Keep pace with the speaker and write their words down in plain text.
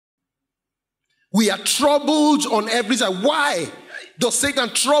We are troubled on every side. Why does Satan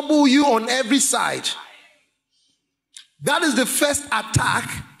trouble you on every side? That is the first attack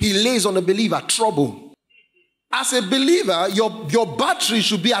he lays on a believer, trouble. As a believer, your battery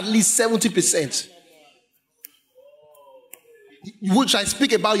should be at least 70%. Which I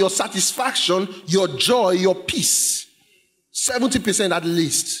speak about your satisfaction, your joy, your peace. 70% at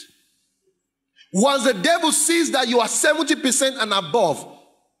least. Once the devil sees that you are 70% and above,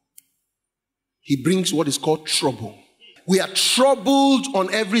 he brings what is called trouble. We are troubled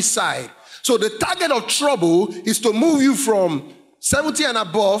on every side. So the target of trouble is to move you from 70 and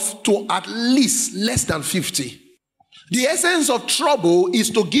above to at least less than 50. The essence of trouble is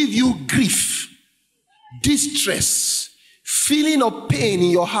to give you grief, distress, feeling of pain in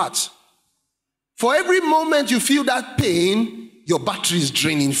your heart. For every moment you feel that pain, your battery is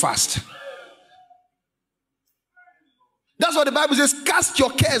draining fast. That's what the Bible says, cast your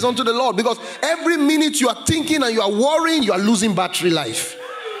cares unto the Lord, because every minute you are thinking and you are worrying, you are losing battery life.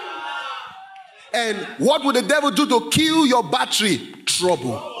 And what would the devil do to kill your battery?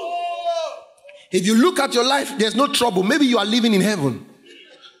 Trouble. If you look at your life, there's no trouble. Maybe you are living in heaven,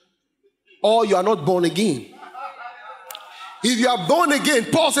 or you are not born again. If you are born again,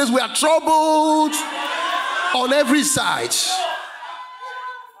 Paul says we are troubled on every side.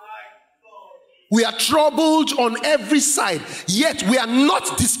 We are troubled on every side, yet we are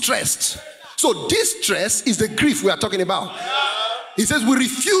not distressed. So distress is the grief we are talking about. He says we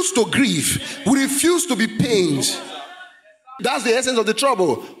refuse to grieve. We refuse to be pained. That's the essence of the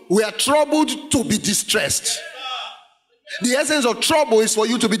trouble. We are troubled to be distressed. The essence of trouble is for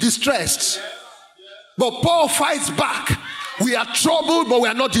you to be distressed. But Paul fights back. We are troubled, but we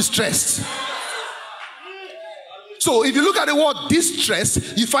are not distressed. So if you look at the word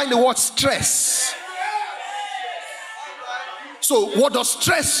distress, you find the word stress. So what does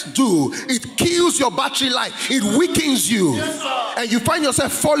stress do? It kills your battery life. It weakens you. And you find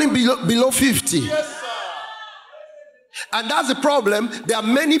yourself falling below 50. And that's the problem. There are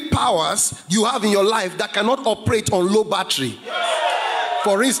many powers you have in your life that cannot operate on low battery.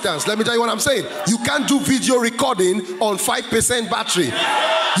 For instance, let me tell you what I'm saying. You can't do video recording on 5% battery.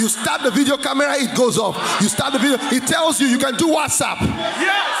 You start the video camera, it goes off. You start the video, it tells you can do WhatsApp.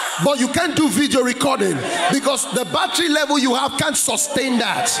 Yes. But you can't do video recording because the battery level you have can't sustain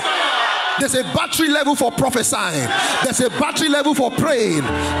that. There's a battery level for prophesying. There's a battery level for praying.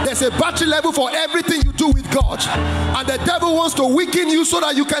 There's a battery level for everything you do with God. And the devil wants to weaken you so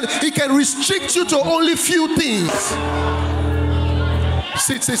that he can restrict you to only few things.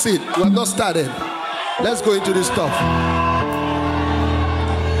 Sit. We have not started. Let's go into this stuff.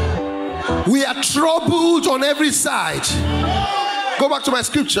 We are troubled on every side. Go back to my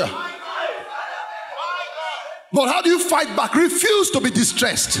scripture. But how do you fight back? Refuse to be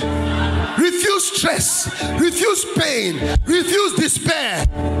distressed. Refuse stress. Refuse pain. Refuse despair.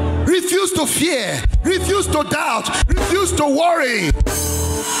 Refuse to fear. Refuse to doubt. Refuse to worry.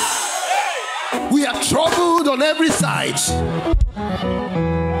 We are troubled on every side.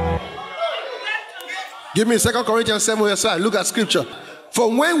 Give me 2 Corinthians 7 verse 5. Look at scripture. For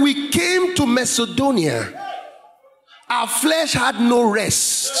when we came to Macedonia, our flesh had no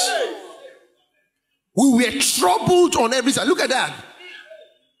rest. We were troubled on every side. Look at that.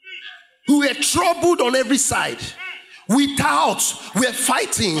 We were troubled on every side. Without, we're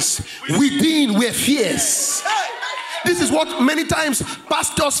fightings. Within, we're fears. This is what many times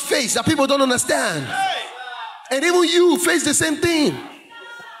pastors face that people don't understand. And even you face the same thing.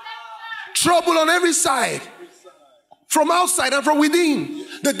 Trouble on every side. From outside and from within.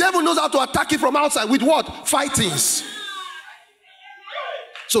 The devil knows how to attack you from outside. With what? Fightings.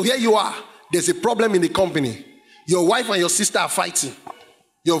 So here you are. There's a problem in the company. Your wife and your sister are fighting.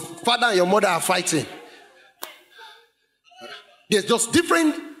 Your father and your mother are fighting. There's just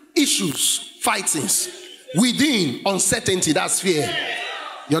different issues, fightings. Within, uncertainty, that's fear.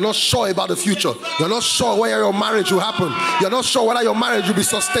 You're not sure about the future. You're not sure whether your marriage will happen. You're not sure whether your marriage will be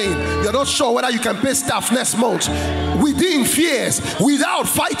sustained. You're not sure whether you can pay staff next month. Within, fears. Without,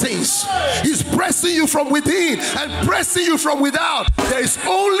 fightings. He's pressing you from within and pressing you from without. There is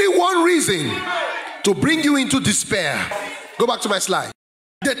only one reason to bring you into despair. Go back to my slide.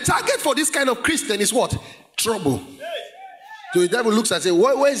 The target for this kind of Christian is what? Trouble. So the devil looks and says,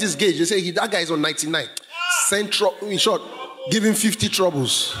 where is his gauge? They say, that guy is on 99. In short, give him 50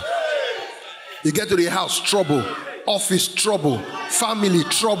 troubles. You get to the house, trouble. Office, trouble. Family,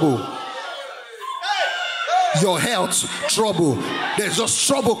 trouble. Your health, trouble. There's just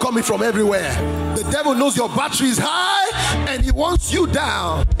trouble coming from everywhere. The devil knows your battery is high and he wants you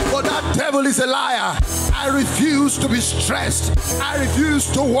down. But that devil is a liar. I refuse to be stressed. I refuse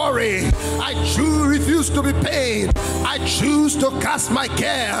to worry. I refuse to be pained. I choose to cast my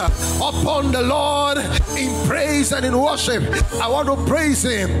care upon the Lord in praise and in worship. I want to praise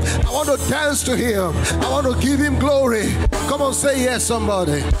Him. I want to dance to Him. I want to give Him glory. Come on, say yes,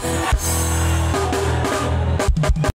 somebody.